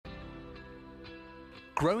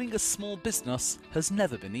Growing a small business has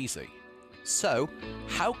never been easy. So,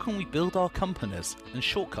 how can we build our companies and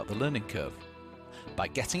shortcut the learning curve? By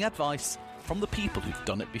getting advice from the people who've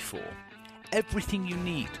done it before. Everything you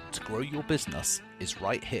need to grow your business is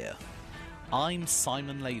right here. I'm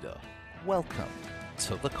Simon Lader. Welcome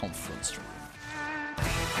to the conference room.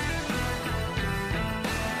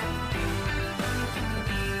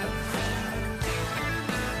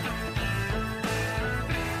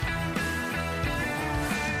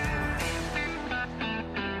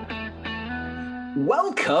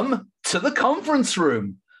 Welcome to the conference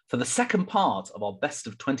room for the second part of our Best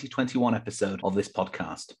of 2021 episode of this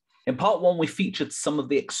podcast. In part one, we featured some of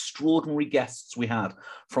the extraordinary guests we had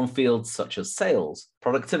from fields such as sales,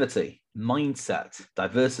 productivity, mindset,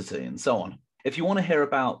 diversity, and so on. If you want to hear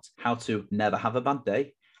about how to never have a bad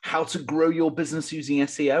day, how to grow your business using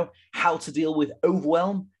SEO, how to deal with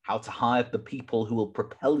overwhelm, how to hire the people who will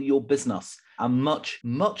propel your business, and much,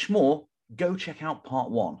 much more, go check out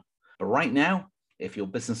part one. But right now, if your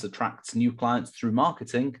business attracts new clients through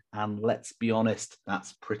marketing, and let's be honest,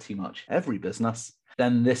 that's pretty much every business,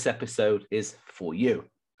 then this episode is for you.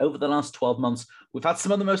 Over the last 12 months, we've had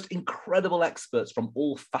some of the most incredible experts from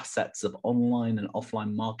all facets of online and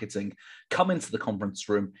offline marketing come into the conference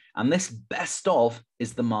room, and this best of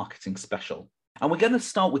is the marketing special. And we're going to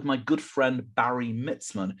start with my good friend Barry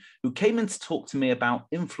Mitzman, who came in to talk to me about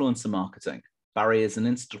influencer marketing. Barry is an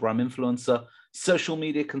Instagram influencer, social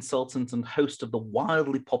media consultant, and host of the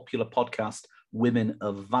wildly popular podcast, Women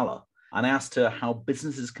of Valor. And I asked her how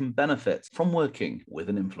businesses can benefit from working with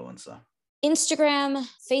an influencer. Instagram,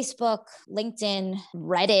 Facebook, LinkedIn,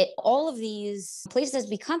 Reddit, all of these places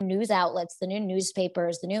become news outlets, the new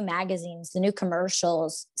newspapers, the new magazines, the new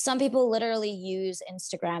commercials. Some people literally use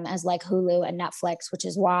Instagram as like Hulu and Netflix, which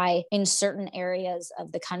is why in certain areas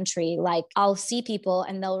of the country, like I'll see people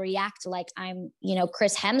and they'll react like I'm,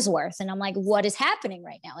 Chris Hemsworth. And I'm like, what is happening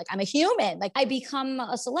right now? Like I'm a human. Like I become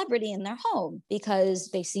a celebrity in their home because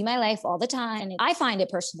they see my life all the time. And I find it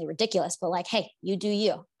personally ridiculous, but like, hey, you do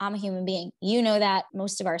you. I'm a human being. You know that,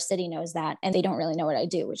 most of our city knows that, and they don't really know what I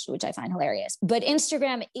do, which I find hilarious. But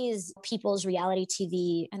Instagram is people's reality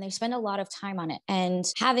TV, and they spend a lot of time on it. And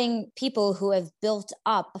having people who have built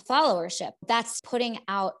up a followership, that's putting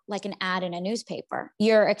out like an ad in a newspaper.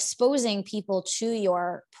 You're exposing people to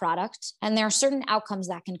your product, and there are certain outcomes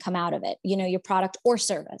that can come out of it, your product or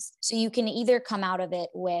service. So you can either come out of it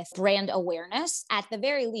with brand awareness. At the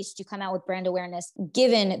very least, you come out with brand awareness,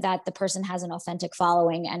 given that the person has an authentic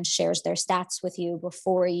following and shares their stats with you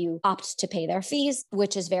before you opt to pay their fees,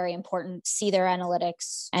 which is very important. See their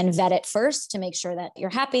analytics and vet it first to make sure that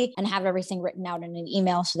you're happy, and have everything written out in an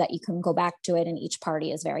email so that you can go back to it and each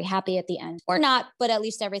party is very happy at the end, or not, but at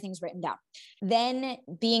least everything's written down. Then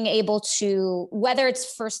being able to, whether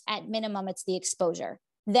it's first at minimum, it's the exposure.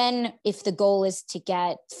 Then if the goal is to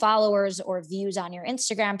get followers or views on your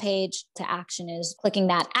Instagram page, to action is clicking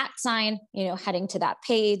that @ sign, heading to that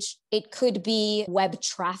page. It could be web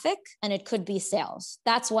traffic and it could be sales.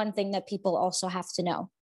 That's one thing that people also have to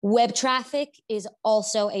know. Web traffic is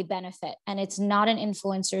also a benefit, and it's not an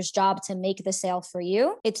influencer's job to make the sale for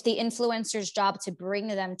you. It's the influencer's job to bring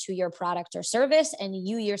them to your product or service, and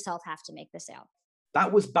you yourself have to make the sale.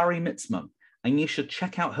 That was Barry Mitzman. And you should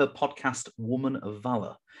check out her podcast, Woman of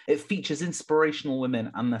Valor. It features inspirational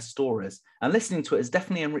women and their stories, and listening to it has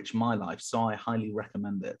definitely enriched my life, so I highly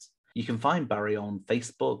recommend it. You can find Barry on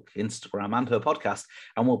Facebook, Instagram, and her podcast,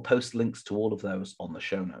 and we'll post links to all of those on the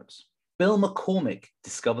show notes. Bill McCormick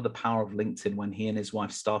discovered the power of LinkedIn when he and his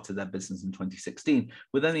wife started their business in 2016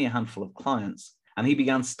 with only a handful of clients. And he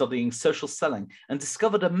began studying social selling and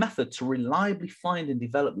discovered a method to reliably find and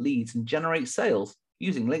develop leads and generate sales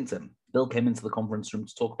using LinkedIn. Bill came into the conference room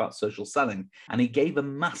to talk about social selling, and he gave a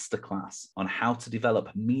masterclass on how to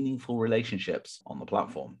develop meaningful relationships on the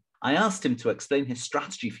platform. I asked him to explain his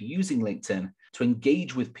strategy for using LinkedIn to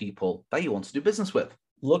engage with people that you want to do business with.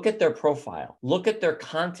 Look at their profile, look at their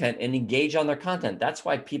content and engage on their content. That's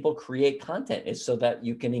why people create content, is so that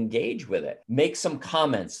you can engage with it. Make some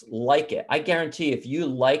comments, like it. I guarantee if you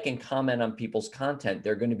like and comment on people's content,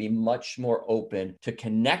 they're going to be much more open to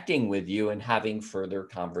connecting with you and having further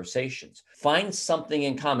conversations. Find something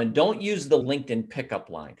in common. Don't use the LinkedIn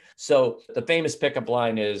pickup line. So the famous pickup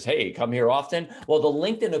line is, hey, come here often. Well, the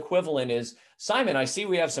LinkedIn equivalent is, Simon, I see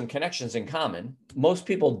we have some connections in common. Most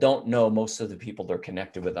people don't know most of the people they're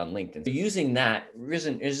connected with on LinkedIn. So using that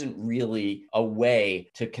isn't really a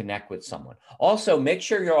way to connect with someone. Also, make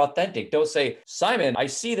sure you're authentic. Don't say, Simon, I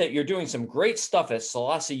see that you're doing some great stuff at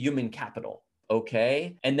Selassie Human Capital.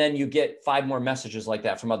 Okay. And then you get 5 more messages like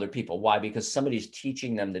that from other people. Why? Because somebody's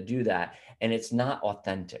teaching them to do that. and it's not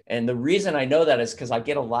authentic. And the reason I know that is because I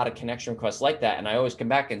get a lot of connection requests like that. And I always come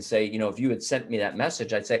back and say, if you had sent me that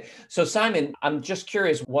message, I'd say, so Simon, I'm just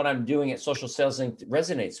curious what I'm doing at Social Sales Link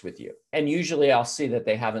resonates with you. And usually I'll see that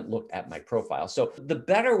they haven't looked at my profile. So the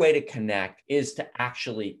better way to connect is to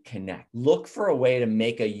actually connect. Look for a way to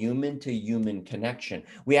make a human to human connection.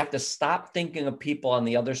 We have to stop thinking of people on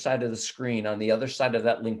the other side of the screen, on the other side of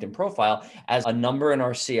that LinkedIn profile, as a number in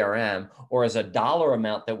our CRM or as a dollar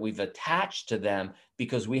amount that we've attached to them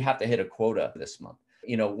because we have to hit a quota this month.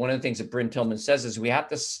 One of the things that Bryn Tillman says is we have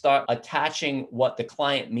to start attaching what the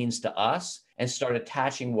client means to us and start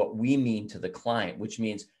attaching what we mean to the client, which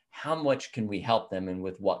means how much can we help them and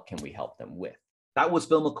with what can we help them with? That was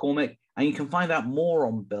Bill McCormick, and you can find out more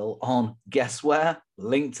on Bill on guess where,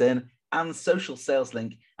 LinkedIn, and Social Sales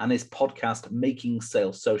Link, and his podcast, Making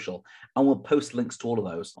Sales Social. And we'll post links to all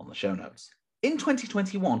of those on the show notes. In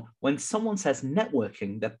 2021, when someone says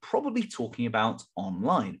networking, they're probably talking about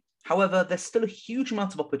online. However, there's still a huge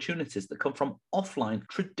amount of opportunities that come from offline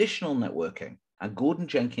traditional networking. And Gordon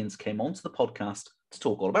Jenkins came onto the podcast to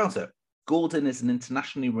talk all about it. Gordon is an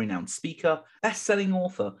internationally renowned speaker, best-selling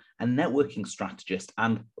author, and networking strategist,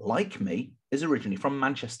 and like me, is originally from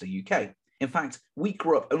Manchester, UK. In fact, we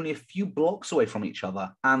grew up only a few blocks away from each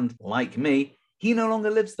other, and like me, he no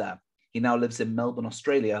longer lives there. He now lives in Melbourne,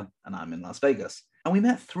 Australia, and I'm in Las Vegas. And we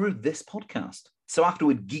met through this podcast. So after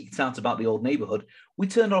we'd geeked out about the old neighborhood, we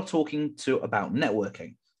turned our talking to about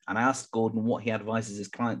networking. And I asked Gordon what he advises his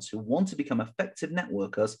clients who want to become effective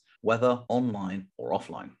networkers, whether online or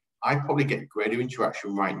offline. I probably get greater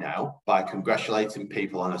interaction right now by congratulating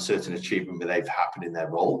people on a certain achievement that they've happened in their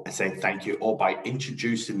role and saying thank you, or by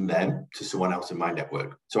introducing them to someone else in my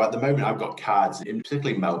network. So at the moment, I've got cards,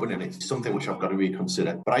 particularly in Melbourne, and it's something which I've got to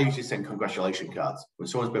reconsider. But I usually send congratulation cards. When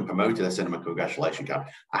someone's been promoted, I send them a congratulation card,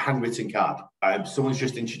 a handwritten card. Someone's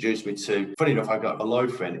just introduced me to, funny enough, I've got a low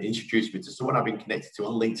friend introduced me to someone I've been connected to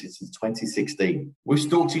on LinkedIn since 2016. We've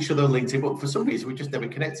stalked each other on LinkedIn, but for some reason, we just never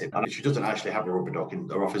connected. And she doesn't actually have a rubber duck,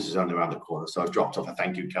 and her office is only around the corner. So I've dropped off a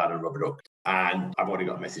thank you card and a rubber duck. And I've already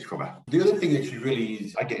got a message from her. The other thing that she really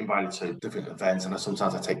is, I get invited to different events, and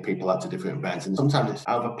sometimes I take people out to different events, and sometimes it's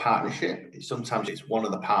out of a partnership. Sometimes it's one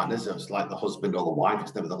of the partners, so it's like the husband or the wife.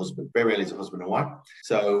 It's never the husband. Very rarely it's a husband and wife.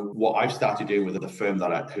 So what I've started doing with the firm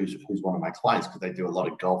that who's one of my clients, because they do a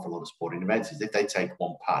lot of golf, a lot of sporting events, is if they take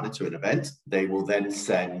one partner to an event, they will then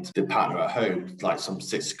send the partner at home like some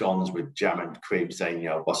 6 scones with jam and cream, saying,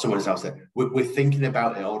 or someone else said, we're thinking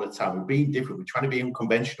about it all the time. We're being different. We're trying to be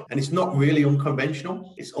unconventional, and it's not really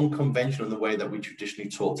unconventional. It's unconventional in the way that we traditionally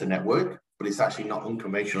talk to network, but it's actually not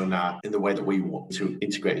unconventional in the way that we want to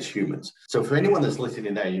integrate as humans. So for anyone that's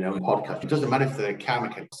listening there, podcast, it doesn't matter if they're a car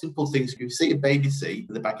mechanic, simple things. If you see a baby seat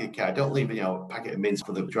in the back of the car, don't leave a packet of mints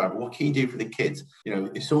for the driver. What can you do for the kids?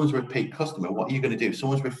 If someone's a repeat customer, what are you going to do? If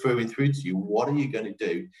someone's referring through to you, what are you going to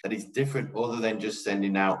do that is different other than just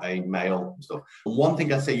sending out a mail and stuff? And one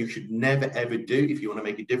thing I say you should never, ever do if you want to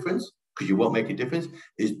make a difference, because you won't make a difference,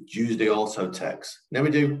 is use the also text. Never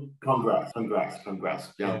do congrats.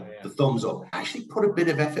 The thumbs up. Actually put a bit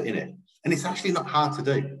of effort in it. And it's actually not hard to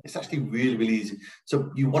do. It's actually really, really easy.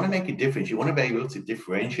 So you want to make a difference. You want to be able to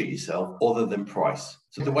differentiate yourself other than price.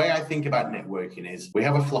 So the way I think about networking is we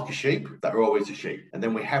have a flock of sheep that are always a sheep. And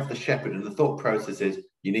then we have the shepherd. And the thought process is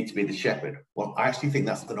you need to be the shepherd. Well, I actually think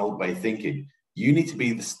that's an old way of thinking. You need to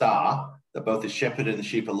be the star that both the shepherd and the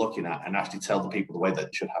sheep are looking at and actually tell the people the way that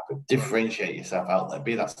it should happen. Differentiate yourself out there.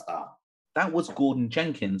 Be that star. That was Gordon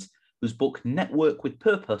Jenkins, whose book Network with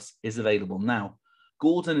Purpose is available now.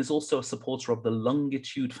 Gordon is also a supporter of the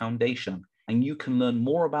Longitude Foundation, and you can learn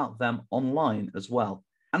more about them online as well,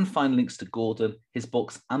 and find links to Gordon, his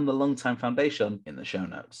books, and the Longtime Foundation in the show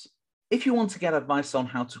notes. If you want to get advice on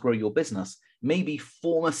how to grow your business, maybe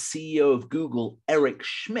former CEO of Google, Eric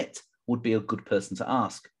Schmidt, would be a good person to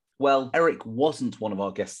ask. Well, Eric wasn't one of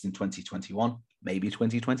our guests in 2021, maybe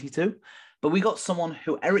 2022, but we got someone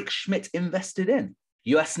who Eric Schmidt invested in.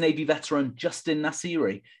 US Navy veteran Justin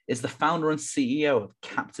Nassiri is the founder and CEO of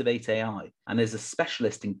Captivate AI and is a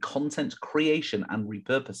specialist in content creation and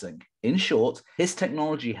repurposing. In short, his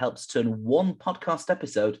technology helps turn one podcast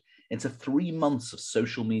episode into 3 months of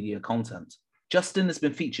social media content. Justin has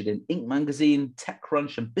been featured in Inc. Magazine,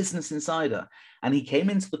 TechCrunch, and Business Insider, and he came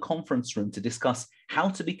into the conference room to discuss how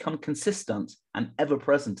to become consistent and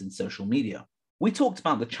ever-present in social media. We talked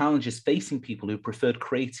about the challenges facing people who preferred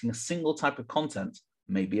creating a single type of content,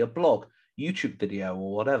 maybe a blog, YouTube video,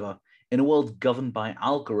 or whatever, in a world governed by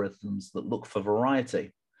algorithms that look for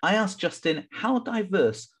variety. I asked Justin, how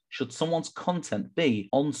diverse should someone's content be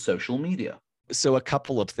on social media? So a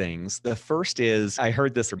couple of things. The first is, I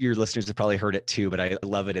heard this, your listeners have probably heard it too, but I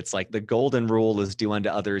love it. It's like the golden rule is do unto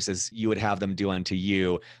others as you would have them do unto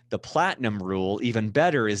you. The platinum rule, even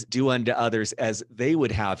better, is do unto others as they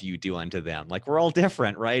would have you do unto them. Like we're all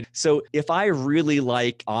different, right? So if I really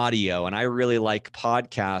like audio and I really like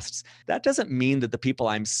podcasts, that doesn't mean that the people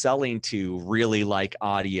I'm selling to really like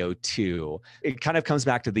audio too. It kind of comes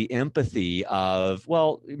back to the empathy of,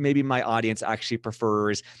 well, maybe my audience actually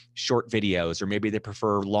prefers short videos, or maybe they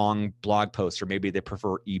prefer long blog posts, or maybe they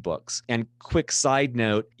prefer ebooks. And quick side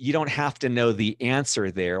note, you don't have to know the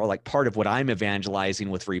answer there. Or like part of what I'm evangelizing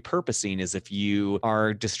with repurposing is if you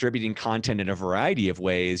are distributing content in a variety of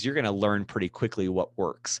ways, you're going to learn pretty quickly what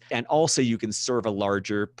works. And also you can serve a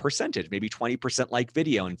larger percentage, maybe 20% like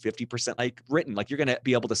video and 50% like written. Like you're going to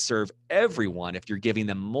be able to serve everyone if you're giving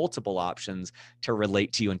them multiple options to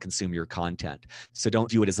relate to you and consume your content. So don't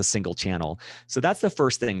view it as a single channel. So that's the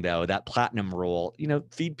first thing though, that platinum rule,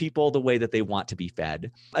 feed people the way that they want to be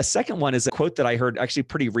fed. A second one is a quote that I heard actually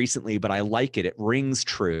pretty recently, but I like it. It rings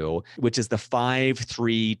true, which is the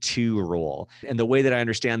 5-3-2 rule. And the way that I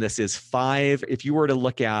understand this is 5, if you were to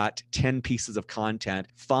look at 10 pieces of content,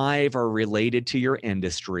 5 are related to your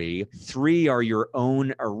industry, 3 are your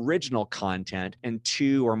own original content, and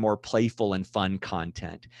 2 are more playful and fun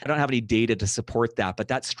content. I don't have any data to support that, but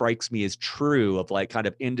that strikes me as true of like kind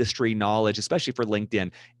of industry knowledge, especially for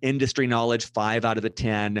LinkedIn. Industry knowledge, 5 out of the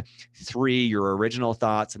 10, 3, your original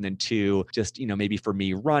thoughts, and then 2, just, maybe for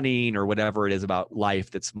me running or whatever it is about life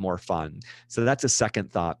that's more fun. So that's a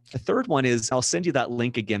second thought. The third one is, I'll send you that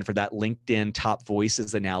link again for that LinkedIn top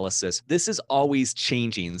voices analysis. This is always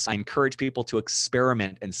changing. So I encourage people to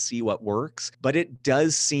experiment and see what works, but it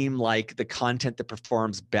does seem like the content that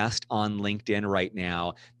performs best on LinkedIn right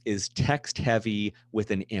now is text heavy with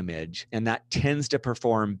an image. And that tends to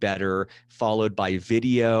perform better, followed by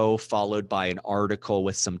video, followed by an article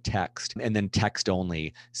with some text, and then text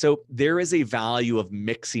only. So there is a value of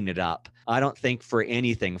mixing it up. I don't think for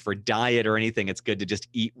anything, for diet or anything, it's good to just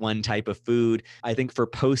eat one type of food. I think for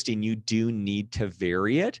posting, you do need to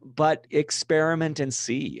vary it, but experiment and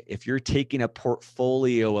see. If you're taking a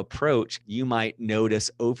portfolio approach, you might notice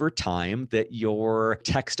over time that your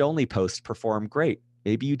text-only posts perform great.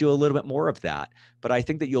 Maybe you do a little bit more of that. But I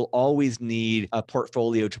think that you'll always need a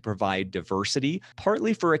portfolio to provide diversity,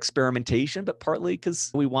 partly for experimentation, but partly because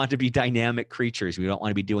we want to be dynamic creatures. We don't want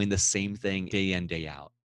to be doing the same thing day in, day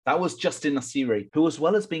out. That was Justin Nassiri, who, as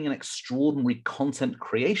well as being an extraordinary content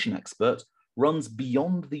creation expert, runs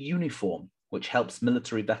Beyond the Uniform, which helps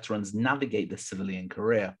military veterans navigate their civilian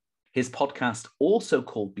career. His podcast, also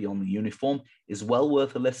called Beyond the Uniform, is well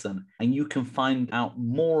worth a listen, and you can find out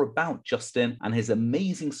more about Justin and his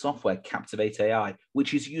amazing software, Captivate AI,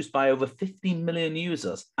 which is used by over 15 million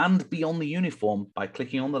users, and Beyond the Uniform by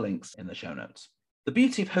clicking on the links in the show notes. The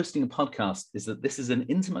beauty of hosting a podcast is that this is an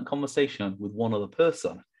intimate conversation with one other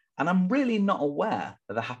person, and I'm really not aware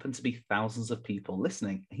that there happen to be thousands of people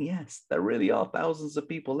listening. Yes, there really are thousands of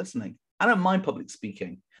people listening. I don't mind public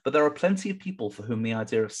speaking, but there are plenty of people for whom the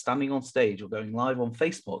idea of standing on stage or going live on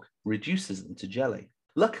Facebook reduces them to jelly.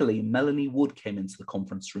 Luckily, Melanie Wood came into the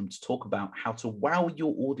conference room to talk about how to wow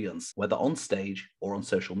your audience, whether on stage or on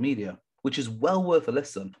social media, which is well worth a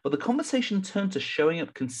listen. But the conversation turned to showing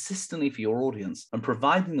up consistently for your audience and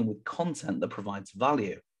providing them with content that provides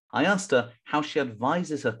value. I asked her how she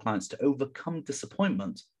advises her clients to overcome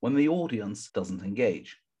disappointment when the audience doesn't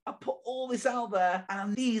engage. I put all this out there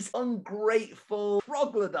and these ungrateful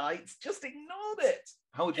troglodytes just ignored it.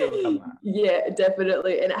 How would you overcome that? Yeah,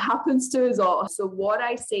 definitely. And it happens to us all. So what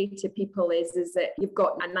I say to people is that you've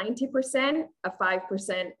got a 90%, a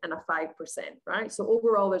 5%, and a 5%, right? So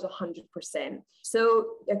overall, there's 100%. So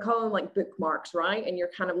I call them like bookmarks, right? And you're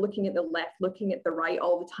kind of looking at the left, looking at the right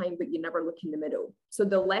all the time, but you never look in the middle. So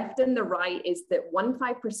the left and the right is that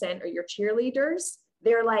 5% are your cheerleaders.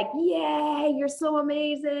 They're like, yeah, you're so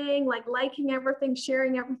amazing, like liking everything,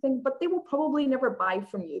 sharing everything, but they will probably never buy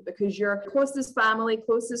from you because your closest family,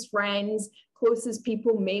 closest friends, closest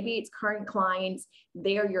people, maybe it's current clients,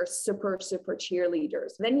 they are your super, super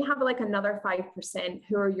cheerleaders. Then you have like another 5%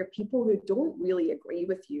 who are your people who don't really agree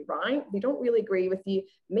with you, right? They don't really agree with you.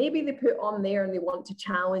 Maybe they put on there and they want to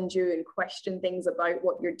challenge you and question things about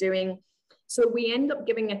what you're doing. So we end up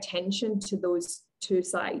giving attention to those two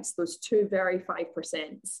sides, those two very 5%,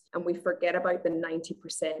 and we forget about the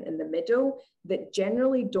 90% in the middle that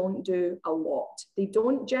generally don't do a lot. They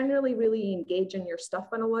don't generally really engage in your stuff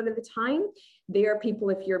on a lot of the time. They are people,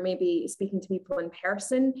 if you're maybe speaking to people in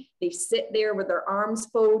person, they sit there with their arms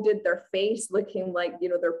folded, their face looking like,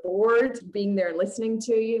 they're bored being there and listening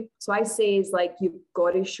to you. So I say is like, you've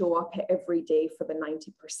got to show up every day for the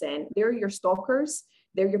 90%. They're your stalkers.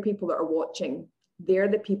 They're your people that are watching. They're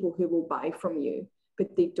the people who will buy from you,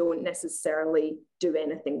 but they don't necessarily do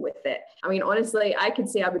anything with it. I mean, honestly, I could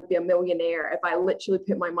say I would be a millionaire if I literally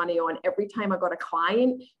put my money on every time I got a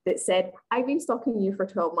client that said, I've been stalking you for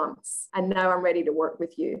 12 months and now I'm ready to work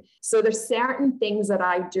with you. So there's certain things that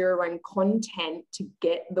I do around content to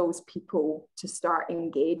get those people to start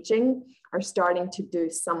engaging or starting to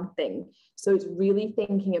do something. So it's really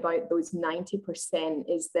thinking about those 90%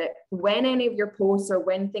 is that when any of your posts or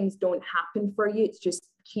when things don't happen for you, it's just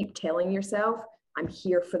keep telling yourself, I'm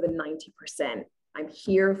here for the 90%. I'm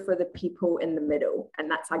here for the people in the middle. And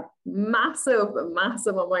that's a massive,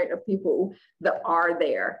 massive amount of people that are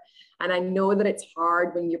there. And I know that it's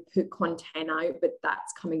hard when you put content out, but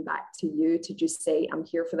that's coming back to you to just say, I'm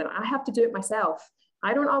here for them. I have to do it myself.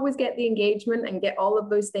 I don't always get the engagement and get all of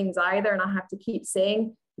those things either. And I have to keep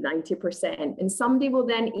saying 90%. And somebody will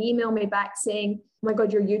then email me back saying, oh my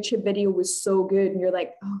God, your YouTube video was so good. And you're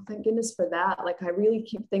like, oh, thank goodness for that. Like, I really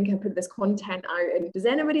keep thinking I put this content out and does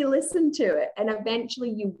anybody listen to it? And eventually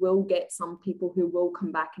you will get some people who will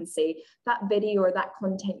come back and say that video or that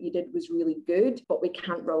content you did was really good, but we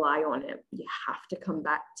can't rely on it. You have to come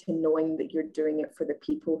back to knowing that you're doing it for the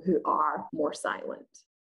people who are more silent.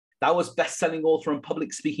 That was best-selling author and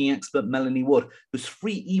public speaking expert Melanie Wood, whose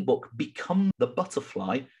free ebook, Become the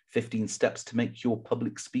Butterfly, 15 Steps to Make Your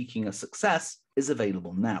Public Speaking a Success, is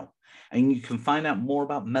available now. And you can find out more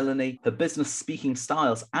about Melanie, her business speaking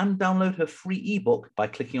styles, and download her free ebook by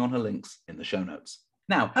clicking on her links in the show notes.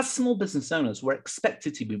 Now, as small business owners, we're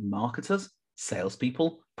expected to be marketers,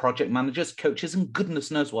 salespeople, project managers, coaches, and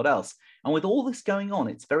goodness knows what else. And with all this going on,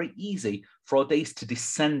 it's very easy for our days to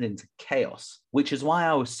descend into chaos, which is why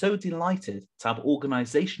I was so delighted to have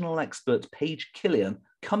organizational expert Paige Killian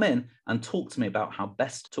come in and talk to me about how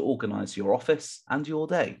best to organize your office and your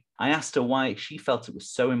day. I asked her why she felt it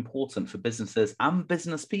was so important for businesses and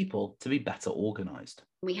business people to be better organized.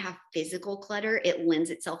 We have physical clutter. It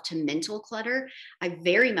lends itself to mental clutter. I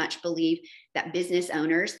very much believe that business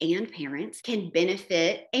owners and parents can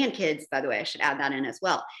benefit, and kids, by the way, I should add that in as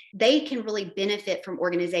well. They can really benefit from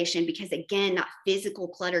organization because, again, that physical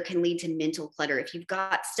clutter can lead to mental clutter. If you've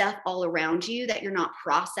got stuff all around you that you're not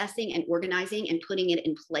processing and organizing and putting it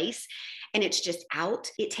in place, and it's just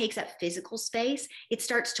out, it takes up physical space. It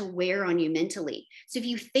starts to wear on you mentally. So if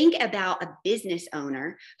you think about a business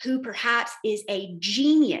owner who perhaps is a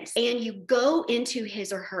genius and you go into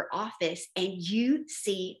his or her office and you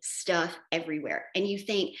see stuff everywhere and you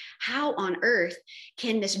think, how on earth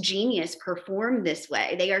can this genius perform this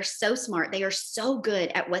way? They are so smart. They are so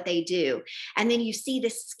good at what they do. And then you see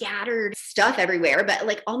this scattered stuff everywhere, but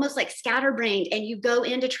like almost like scatterbrained, and you go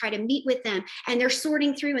in to try to meet with them and they're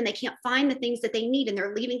sorting through and they can't find the things that they need and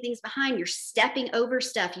they're leaving things behind. You're stepping over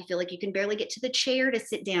stuff. You feel like you can barely get to the chair to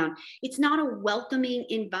sit down. It's not a welcoming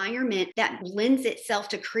environment that lends itself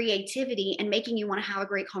to creativity and making you want to have a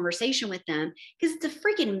great conversation with them, because it's a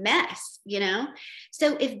freaking mess, you know?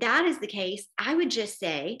 So if that is the case, I would just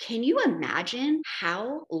say, can you imagine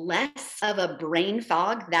how less of a brain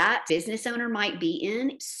fog that business owner might be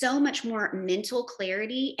in? So much more mental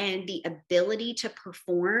clarity and the ability to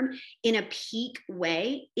perform in a peak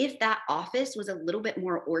way if that office was a little bit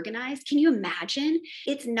more organized. Can you imagine?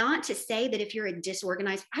 It's not to say that if you're a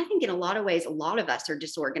disorganized, I think in a lot of ways, a lot of us are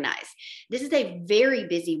disorganized. This is a very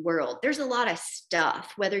busy world. There's a lot of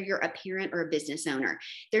stuff, whether you're a parent or a business owner,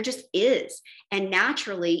 there just is. And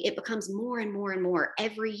naturally, it becomes more and more and more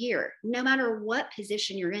every year, no matter what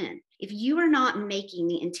position you're in. If you are not making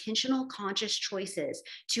the intentional, conscious choices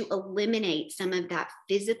to eliminate some of that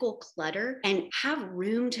physical clutter and have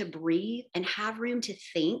room to breathe and have room to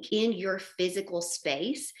think in your physical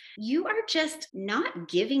space, you are just not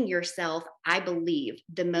giving yourself, I believe,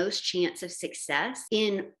 the most chance of success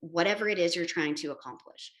in whatever it is you're trying to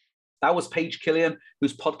accomplish. That was Paige Killian,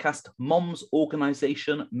 whose podcast, Mom's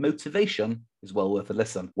Organization Motivation, is well worth a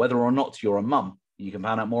listen. Whether or not you're a mum, you can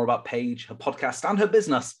find out more about Paige, her podcast, and her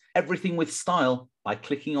business, Everything with Style, by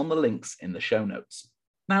clicking on the links in the show notes.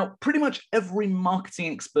 Now, pretty much every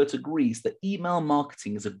marketing expert agrees that email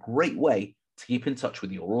marketing is a great way to keep in touch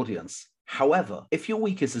with your audience. However, if your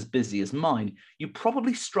week is as busy as mine, you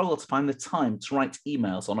probably struggle to find the time to write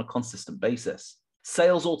emails on a consistent basis.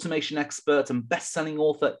 Sales automation expert and best-selling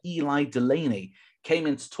author Eli Delaney came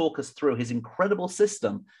in to talk us through his incredible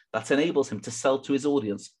system that enables him to sell to his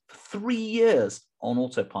audience for 3 years on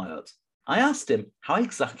autopilot. I asked him how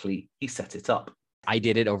exactly he set it up. I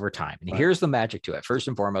did it over time. And Right. here's the magic to it. First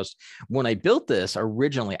and foremost, when I built this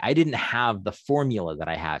originally, I didn't have the formula that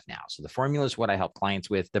I have now. So the formula is what I help clients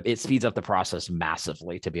with. It speeds up the process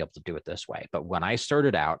massively to be able to do it this way. But when I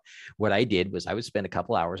started out, what I did was I would spend a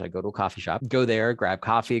couple hours. I'd go to a coffee shop, go there, grab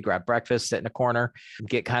coffee, grab breakfast, sit in a corner,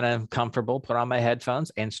 get kind of comfortable, put on my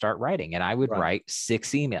headphones and start writing. And I would write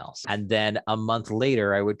 6 emails. And then a month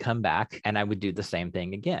later, I would come back and I would do the same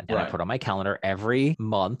thing again. And I put on my calendar every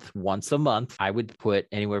month, once a month, I would put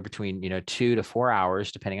anywhere between 2 to 4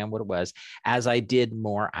 hours, depending on what it was. As I did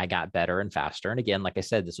more, I got better and faster. And again, like I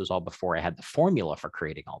said, this was all before I had the formula for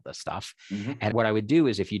creating all this stuff. Mm-hmm. And what I would do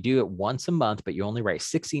is if you do it once a month, but you only write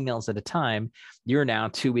 6 emails at a time, you're now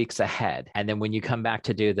 2 weeks ahead. And then when you come back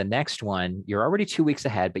to do the next one, you're already 2 weeks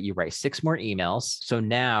ahead, but you write 6 more emails. So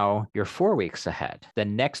now you're 4 weeks ahead. The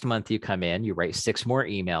next month you come in, you write 6 more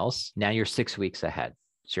emails. Now you're 6 weeks ahead.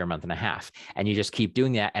 So you're a month and a half, and you just keep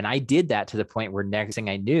doing that. And I did that to the point where next thing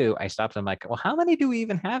I knew, I stopped. I'm like, well, how many do we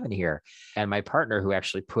even have in here? And my partner who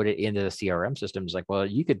actually put it into the CRM system is like, well,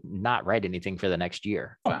 you could not write anything for the next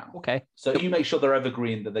year. Wow. Oh, okay. So you make sure they're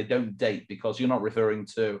evergreen, that they don't date, because you're not referring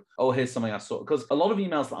to, oh, here's something I saw. Because a lot of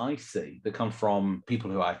emails that I see that come from people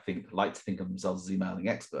who I think like to think of themselves as emailing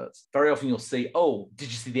experts, very often you'll see, oh, did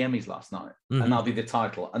you see the Emmys last night? Mm-hmm. And that'll be the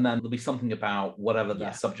title. And then there'll be something about whatever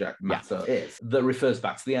their subject matter is that refers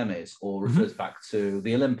back to the Emmys or refers back to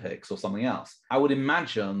the Olympics or something else. I would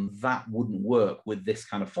imagine that wouldn't work with this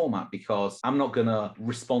kind of format, because I'm not going to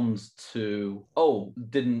respond to, oh,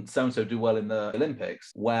 didn't so-and-so do well in the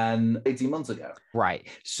Olympics when 18 months ago. Right.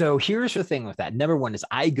 So here's the thing with that. Number one is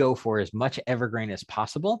I go for as much evergreen as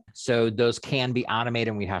possible. So those can be automated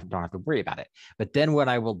and we don't have to worry about it. But then what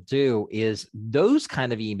I will do is those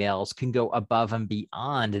kind of emails can go above and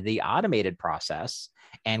beyond the automated process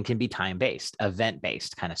and can be time-based,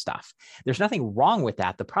 event-based kind of stuff. There's nothing wrong with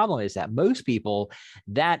that. The problem is that most people,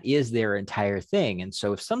 that is their entire thing. And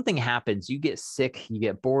so if something happens, you get sick, you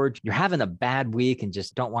get bored, you're having a bad week and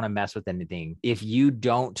just don't want to mess with anything. If you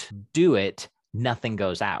don't do it, nothing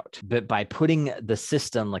goes out. But by putting the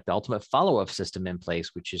system, like the ultimate follow-up system in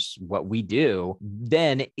place, which is what we do,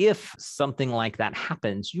 then if something like that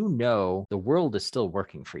happens, the world is still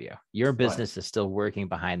working for you. Your business is still working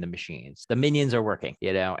behind the machines. The minions are working,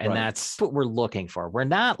 and that's what we're looking for. We're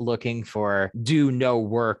not looking for do no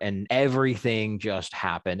work and everything just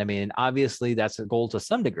happened. I mean, obviously that's a goal to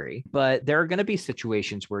some degree, but there are going to be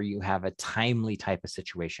situations where you have a timely type of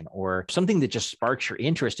situation or something that just sparks your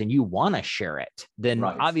interest and you want to share it. Then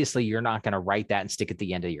obviously you're not going to write that and stick at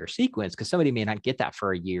the end of your sequence, because somebody may not get that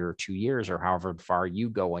for a year or 2 years or however far you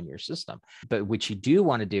go on your system. But what you do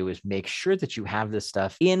want to do is make sure that you have this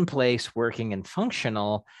stuff in place, working and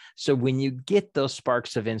functional. So when you get those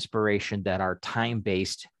sparks of inspiration that are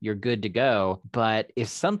time-based, you're good to go. But if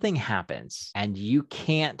something happens and you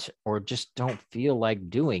can't or just don't feel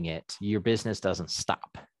like doing it, your business doesn't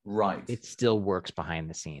stop. Right. It still works behind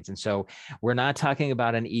the scenes. And so we're not talking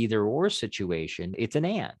about an either or situation. It's an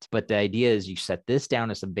and. But the idea is you set this down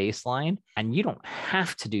as a baseline, and you don't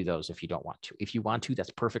have to do those if you don't want to. If you want to, that's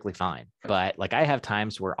perfectly fine. But like I have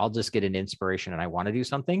times where I'll just get an inspiration and I want to do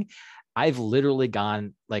something. I've literally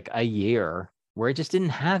gone like a year where I just didn't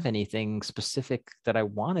have anything specific that I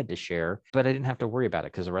wanted to share, but I didn't have to worry about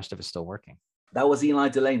it because the rest of it's still working. That was Eli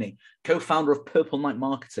Delaney, co-founder of Purple Night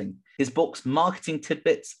Marketing. His books, Marketing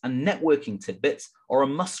Tidbits and Networking Tidbits, are a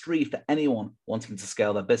must-read for anyone wanting to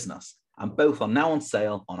scale their business. And both are now on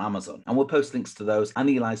sale on Amazon. And we'll post links to those and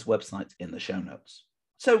Eli's website in the show notes.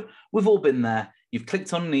 So we've all been there. You've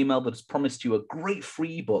clicked on an email that has promised you a great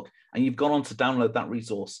free ebook, and you've gone on to download that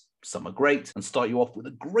resource. Some are great and start you off with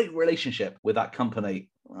a great relationship with that company.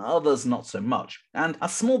 Others not so much. And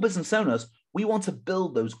as small business owners, we want to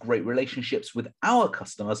build those great relationships with our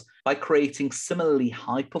customers by creating similarly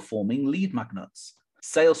high-performing lead magnets.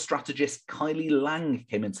 Sales strategist Kylie Lang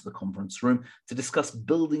came into the conference room to discuss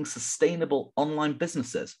building sustainable online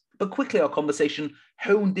businesses. But quickly our conversation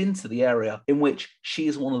honed into the area in which she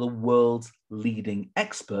is one of the world's leading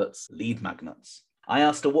experts, lead magnets. I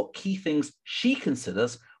asked her what key things she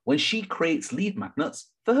considers when she creates lead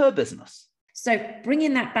magnets for her business. So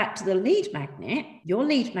bringing that back to the lead magnet, your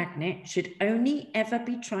lead magnet should only ever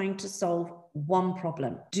be trying to solve one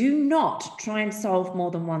problem. Do not try and solve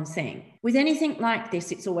more than one thing. With anything like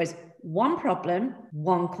this, it's always one problem,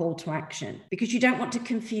 one call to action, because you don't want to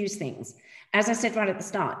confuse things. As I said right at the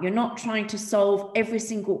start, you're not trying to solve every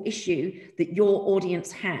single issue that your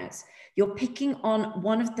audience has. You're picking on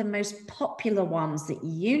one of the most popular ones that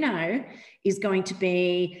you know is going to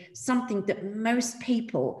be something that most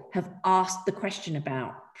people have asked the question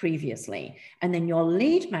about previously. And then your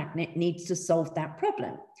lead magnet needs to solve that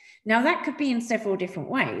problem. Now, that could be in several different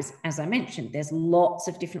ways. As I mentioned, there's lots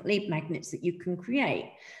of different lead magnets that you can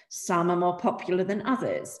create. Some are more popular than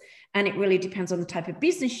others. And it really depends on the type of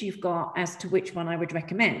business you've got as to which one I would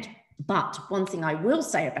recommend. But one thing I will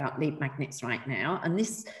say about lead magnets right now, and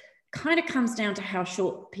this kind of comes down to how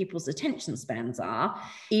short people's attention spans are,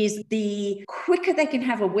 is the quicker they can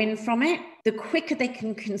have a win from it, the quicker they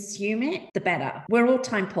can consume it, the better. We're all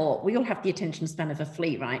time poor. We all have the attention span of a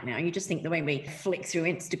flea right now. You just think the way we flick through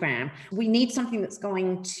Instagram. We need something that's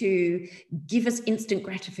going to give us instant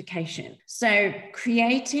gratification. So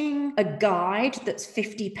creating a guide that's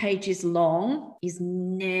 50 pages long is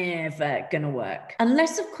never going to work.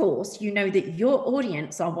 Unless, of course, you know that your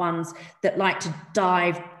audience are ones that like to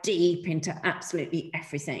dive deep into absolutely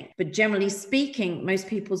everything. But generally speaking, most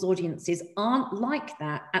people's audiences aren't like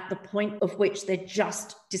that at the point of which they're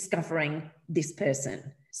just discovering this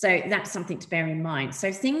person. So that's something to bear in mind.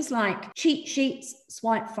 So things like cheat sheets,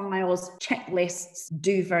 swipe files, checklists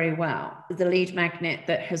do very well. The lead magnet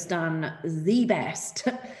that has done the best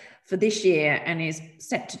for this year and is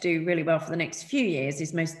set to do really well for the next few years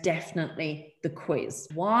is most definitely the quiz.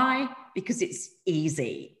 Why? Because it's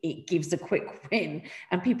easy. It gives a quick win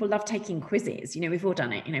and people love taking quizzes. You know, we've all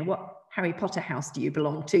done it. You know, what Harry Potter house do you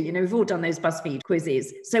belong to? You know, we've all done those BuzzFeed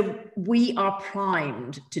quizzes. So we are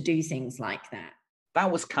primed to do things like that.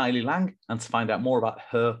 That was Kylie Lang. And to find out more about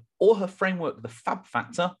her or her framework, The Fab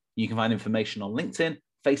Factor, you can find information on LinkedIn,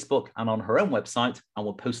 Facebook, and on her own website. And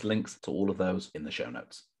we'll post links to all of those in the show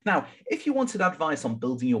notes. Now, if you wanted advice on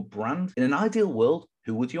building your brand in an ideal world,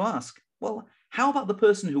 who would you ask? Well, how about the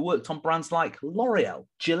person who worked on brands like L'Oreal,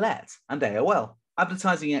 Gillette, and AOL?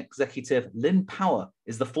 Advertising executive Lynn Power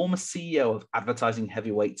is the former CEO of advertising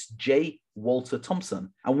heavyweights J. Walter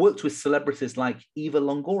Thompson and worked with celebrities like Eva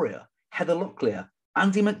Longoria, Heather Locklear,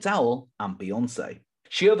 Andy McDowell, and Beyonce.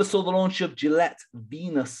 She oversaw the launch of Gillette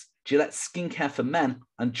Venus, Gillette Skincare for Men,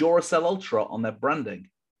 and Duracell Ultra on their branding.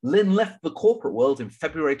 Lynn left the corporate world in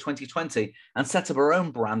February 2020 and set up her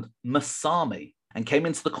own brand, Masami, and came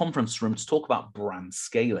into the conference room to talk about brand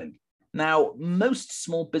scaling. Now, most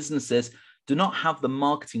small businesses do not have the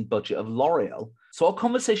marketing budget of L'Oreal, so our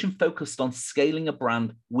conversation focused on scaling a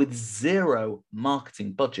brand with zero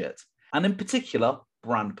marketing budget, and in particular,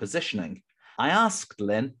 brand positioning. I asked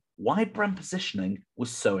Lynn why brand positioning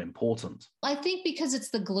was so important. I think because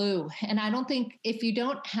it's the glue. And I don't think if you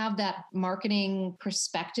don't have that marketing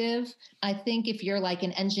perspective, I think if you're like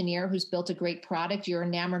an engineer who's built a great product, you're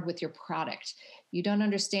enamored with your product. You don't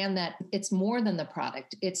understand that it's more than the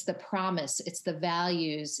product. It's the promise, it's the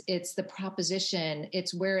values, it's the proposition,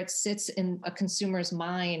 it's where it sits in a consumer's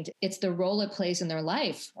mind, it's the role it plays in their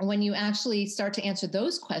life. And when you actually start to answer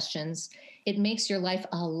those questions, it makes your life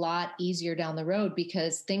a lot easier down the road,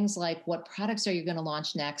 because things like what products are you going to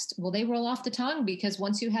launch next? Well, they roll off the tongue, because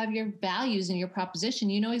once you have your values and your proposition,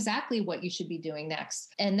 you know exactly what you should be doing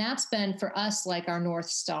next. And that's been for us like our North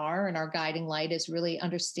Star, and our guiding light is really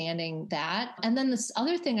understanding that. And then this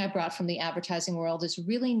other thing I brought from the advertising world is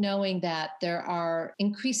really knowing that there are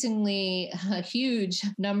increasingly a huge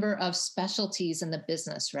number of specialties in the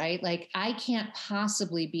business, right? Like I can't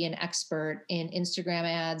possibly be an expert in Instagram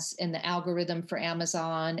ads and the algorithm for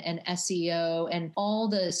Amazon and SEO and all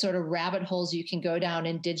the sort of rabbit holes you can go down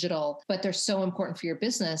in digital, but they're so important for your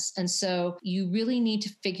business. And so you really need to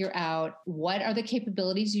figure out what are the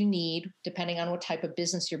capabilities you need depending on what type of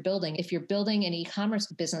business you're building. If you're building an e-commerce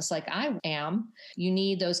business like I am, you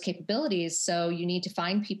need those capabilities. So you need to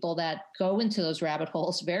find people that go into those rabbit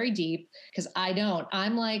holes very deep, because I don't.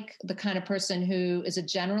 I'm like the kind of person who is a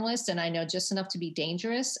generalist, and I know just enough to be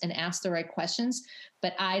dangerous and ask the right questions,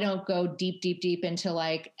 but I don't go deep into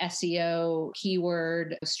like SEO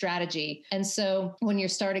keyword strategy. And so when you're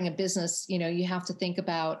starting a business, you know, you have to think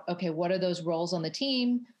about, okay, what are those roles on the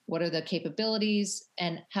team? What are the capabilities,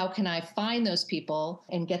 and how can I find those people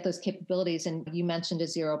and get those capabilities? And you mentioned a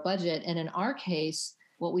zero budget. And in our case,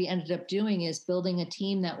 what we ended up doing is building a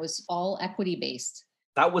team that was all equity based.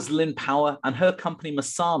 That was Lynn Power, and her company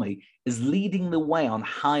Masami is leading the way on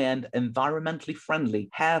high-end, environmentally friendly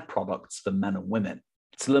hair products for men and women.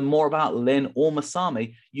 To learn more about Lynn or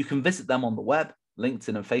Masami, you can visit them on the web,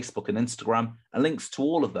 LinkedIn and Facebook and Instagram, and links to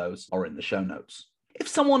all of those are in the show notes. If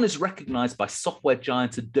someone is recognized by software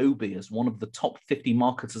giant Adobe as one of the top 50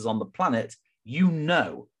 marketers on the planet, you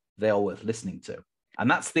know they are worth listening to. And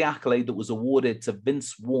that's the accolade that was awarded to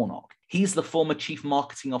Vince Warnock. He's the former chief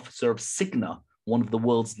marketing officer of Cigna, one of the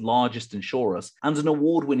world's largest insurers, and an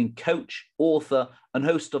award-winning coach, author, and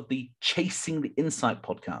host of the Chasing the Insight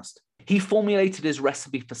podcast. He formulated his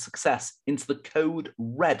recipe for success into the Code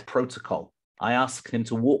Red protocol. I asked him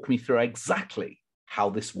to walk me through exactly how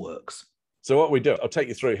this works. So what we do, I'll take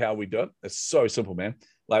you through how we do it. It's so simple, man.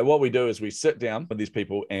 Like what we do is we sit down with these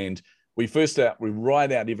people and we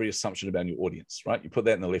write out every assumption about your audience, right? You put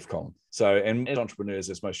that in the left column. So, and as entrepreneurs,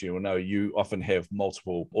 as most of you will know, you often have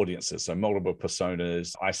multiple audiences, so multiple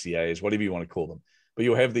personas, ICAs, whatever you want to call them. But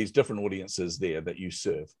you'll have these different audiences there that you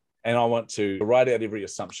serve. And I want to write out every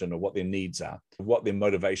assumption of what their needs are, what their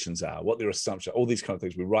motivations are, what their assumption, all these kind of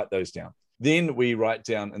things. We write those down. Then we write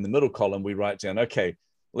down in the middle column, we write down, okay,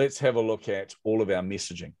 let's have a look at all of our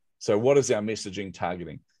messaging. So what is our messaging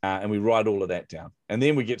targeting? And we write all of that down. And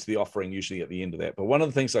then we get to the offering usually at the end of that. But one of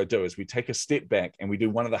the things I do is we take a step back and we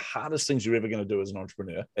do one of the hardest things you're ever going to do as an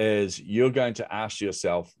entrepreneur is you're going to ask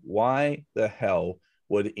yourself, why the hell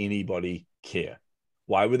would anybody care?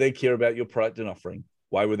 Why would they care about your product and offering?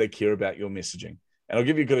 Why would they care about your messaging? And I'll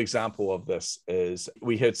give you a good example of this is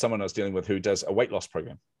we had someone I was dealing with who does a weight loss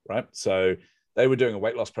program, right? So they were doing a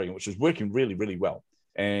weight loss program, which was working really, really well.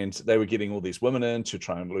 And they were getting all these women in to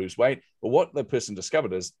try and lose weight. But what the person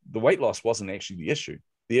discovered is the weight loss wasn't actually the issue.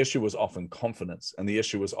 The issue was often confidence. And the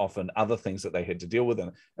issue was often other things that they had to deal with.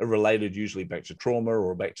 And it related usually back to trauma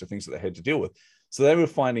or back to things that they had to deal with. So they were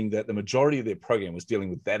finding that the majority of their program was dealing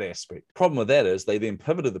with that aspect. The problem with that is they then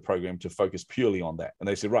pivoted the program to focus purely on that. And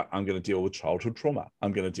they said, right, I'm going to deal with childhood trauma.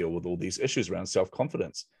 I'm going to deal with all these issues around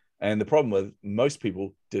self-confidence. And the problem with most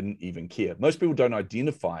people didn't even care. Most people don't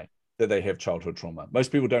identify that they have childhood trauma.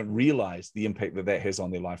 Most people don't realize the impact that that has on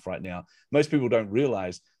their life right now. Most people don't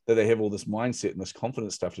realize that they have all this mindset and this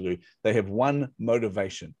confidence stuff to do. They have one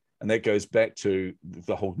motivation. And that goes back to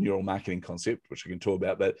the whole neural marketing concept, which I can talk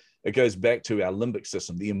about, but it goes back to our limbic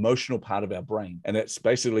system, the emotional part of our brain. And it's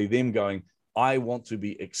basically them going, I want to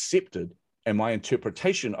be accepted. And my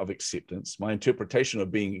interpretation of acceptance, my interpretation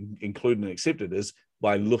of being included and accepted is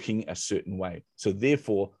by looking a certain way. So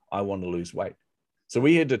therefore, I want to lose weight. So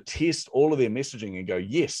we had to test all of their messaging and go,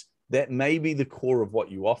 yes, that may be the core of what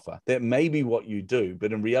you offer. That may be what you do.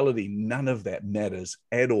 But in reality, none of that matters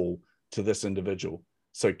at all to this individual.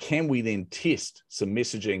 So can we then test some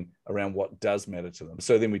messaging around what does matter to them?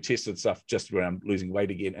 So then we tested stuff just around losing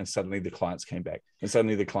weight again, and suddenly the clients came back, and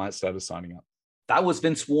suddenly the clients started signing up. That was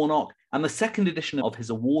Vince Warnock, and the second edition of his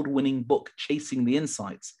award-winning book, Chasing the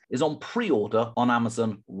Insights, is on pre-order on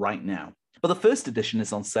Amazon right now. But the first edition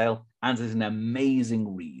is on sale and is an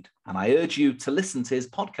amazing read. And I urge you to listen to his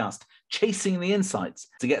podcast, Chasing the Insights,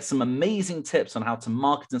 to get some amazing tips on how to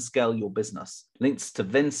market and scale your business. Links to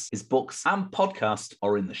Vince, his books, and podcast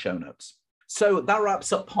are in the show notes. So that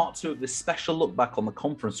wraps up part 2 of this special look back on the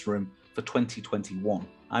conference room for 2021.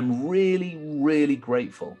 I'm really, really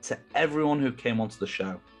grateful to everyone who came onto the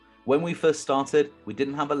show. When we first started, we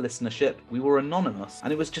didn't have a listenership, we were anonymous,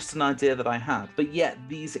 and it was just an idea that I had. But yet,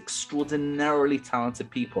 these extraordinarily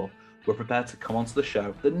talented people were prepared to come onto the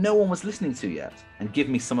show that no one was listening to yet and give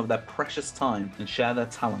me some of their precious time and share their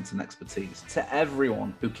talent and expertise. To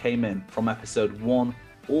everyone who came in from episode 1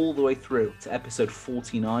 all the way through to episode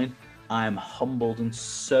 49, I am humbled and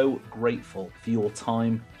so grateful for your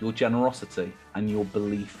time, your generosity, and your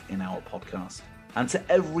belief in our podcast. And to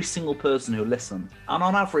every single person who listened, and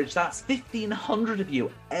on average, that's 1,500 of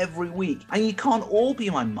you every week, and you can't all be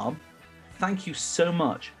my mum. Thank you so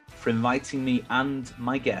much for inviting me and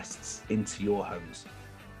my guests into your homes.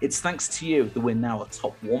 It's thanks to you that we're now a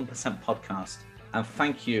top 1% podcast, and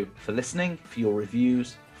thank you for listening, for your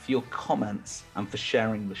reviews, for your comments, and for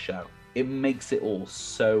sharing the show. It makes it all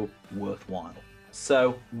so worthwhile.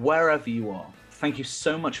 So wherever you are, thank you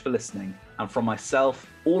so much for listening. And from myself,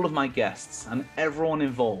 all of my guests, and everyone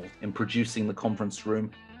involved in producing the conference room,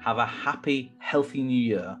 have a happy, healthy new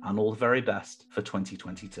year and all the very best for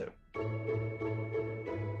 2022.